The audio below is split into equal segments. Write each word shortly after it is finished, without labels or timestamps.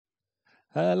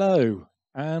Hello,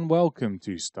 and welcome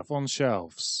to Stuff on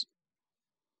Shelves.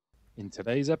 In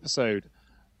today's episode,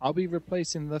 I'll be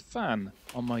replacing the fan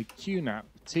on my Qnap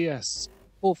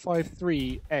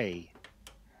TS-453a.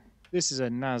 This is a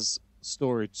NAS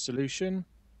storage solution.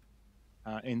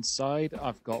 Inside,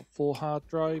 I've got 4 hard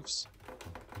drives,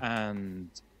 and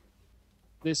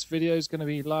this video is going to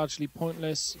be largely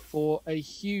pointless for a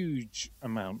huge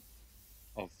amount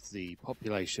of the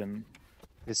population.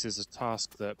 This is a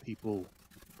task that people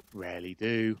rarely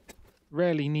do,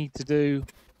 rarely need to do,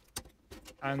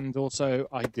 and also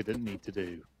I didn't need to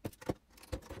do.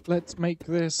 Let's make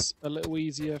this a little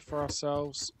easier for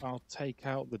ourselves. I'll take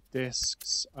out the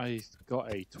discs. I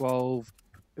got a 12,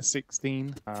 a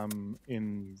 16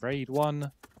 in RAID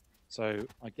 1, so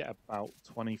I get about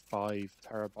 25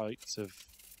 terabytes of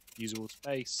usable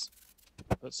space.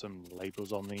 Put some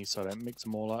labels on these so I don't mix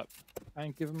them all up,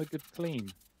 and give them a good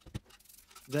clean.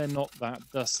 They're not that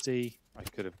dusty. I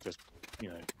could have just,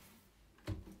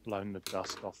 blown the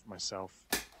dust off myself.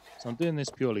 So I'm doing this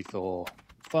purely for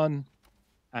fun,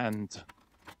 and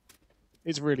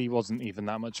it really wasn't even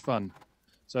that much fun.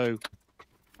 So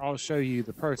I'll show you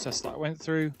the process that I went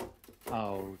through.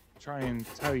 I'll try and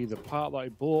tell you the part that I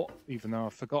bought, even though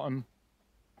I've forgotten,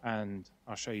 and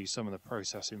I'll show you some of the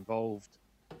process involved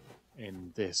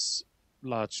in this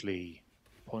largely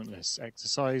pointless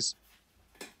exercise.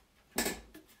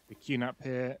 The Qnap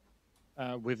here,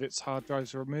 with its hard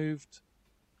drives removed,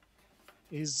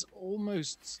 is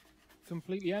almost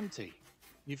completely empty.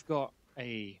 You've got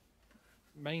a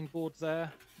main board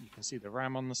there. You can see the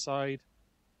RAM on the side.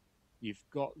 You've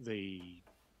got the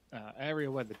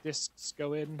area where the discs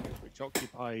go in, which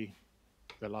occupy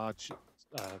the large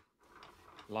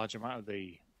amount of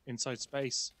the inside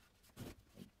space.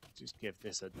 Just give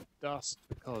this a dust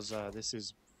because this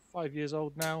is 5 years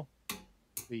old now.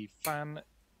 The fan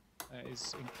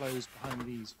is enclosed behind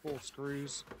these 4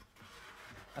 screws,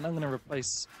 and I'm going to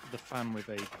replace the fan with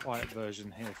a quiet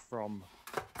version here from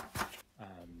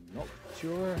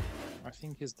Noctua, I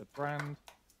think is the brand.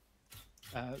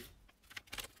 Let's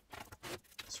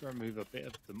remove a bit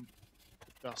of the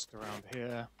dust around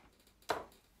here.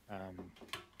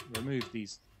 Remove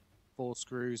these 4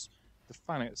 screws. The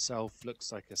fan itself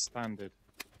looks like a standard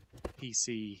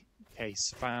PC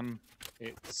case fan.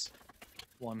 It's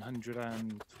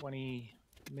 120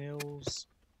 mils,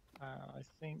 I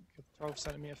think, a 12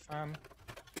 centimeter fan.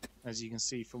 As you can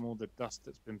see from all the dust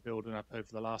that's been building up over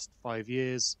the last 5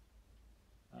 years,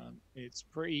 it's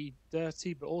pretty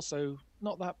dirty, but also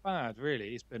not that bad,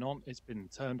 really. It's been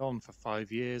turned on for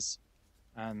 5 years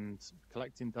and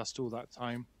collecting dust all that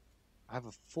time. I have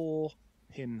a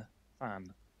 4-pin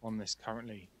fan on this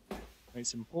currently. And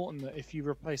it's important that if you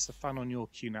replace the fan on your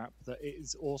Qnap, that it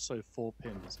is also 4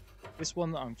 pins. This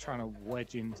one that I'm trying to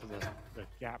wedge into the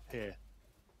gap here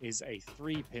is a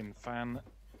 3-pin fan,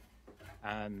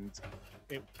 and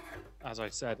it, as I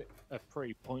said, a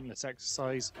pretty pointless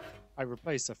exercise. I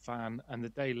replaced the fan, and the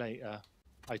day later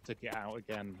I took it out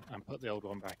again and put the old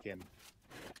one back in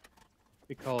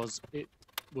because it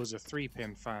was a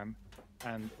 3-pin fan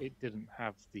and it didn't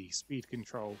have the speed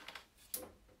control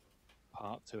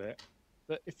part to it.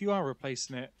 But if you are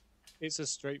replacing it, it's as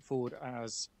straightforward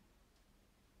as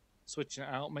switching it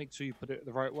out. Make sure you put it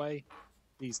the right way.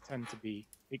 These tend to be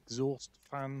exhaust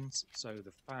fans, so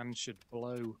the fan should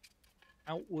blow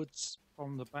outwards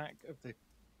from the back of the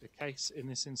case in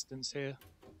this instance here.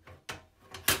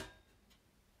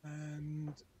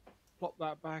 And plop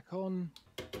that back on,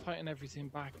 tighten everything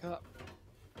back up.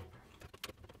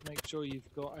 Make sure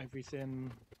you've got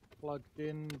everything plugged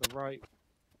in the right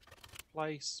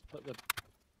place. Put the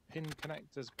pin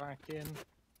connectors back in.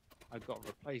 I've got to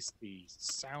replace the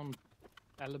sound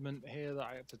element here that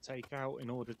I had to take out in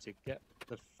order to get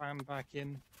the fan back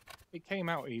in. It came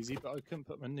out easy, but I couldn't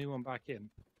put my new one back in.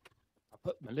 I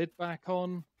put my lid back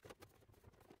on,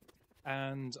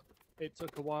 and it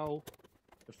took a while.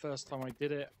 The first time I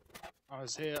did it, I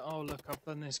was here, oh look, I've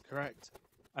done this correct.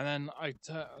 And then I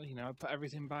put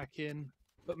everything back in,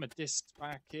 put my discs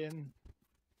back in,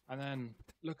 and then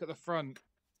look at the front,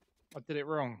 I did it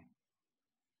wrong.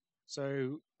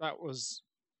 So that was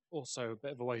also a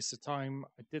bit of a waste of time.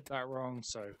 I did that wrong,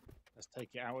 so let's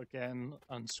take it out again,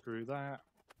 unscrew that,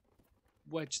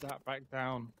 wedge that back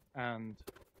down, and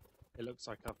it looks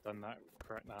like I've done that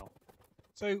correct now.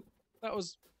 So that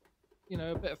was,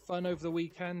 a bit of fun over the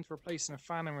weekend, replacing a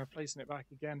fan and replacing it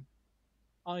back again.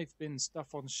 I've been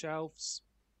Stuff on Shelves.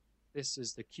 This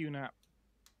is the Qnap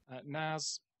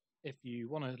NAS. If you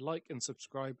want to like and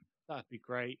subscribe, that'd be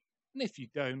great. And if you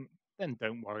don't, then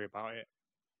don't worry about it.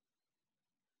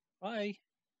 Bye.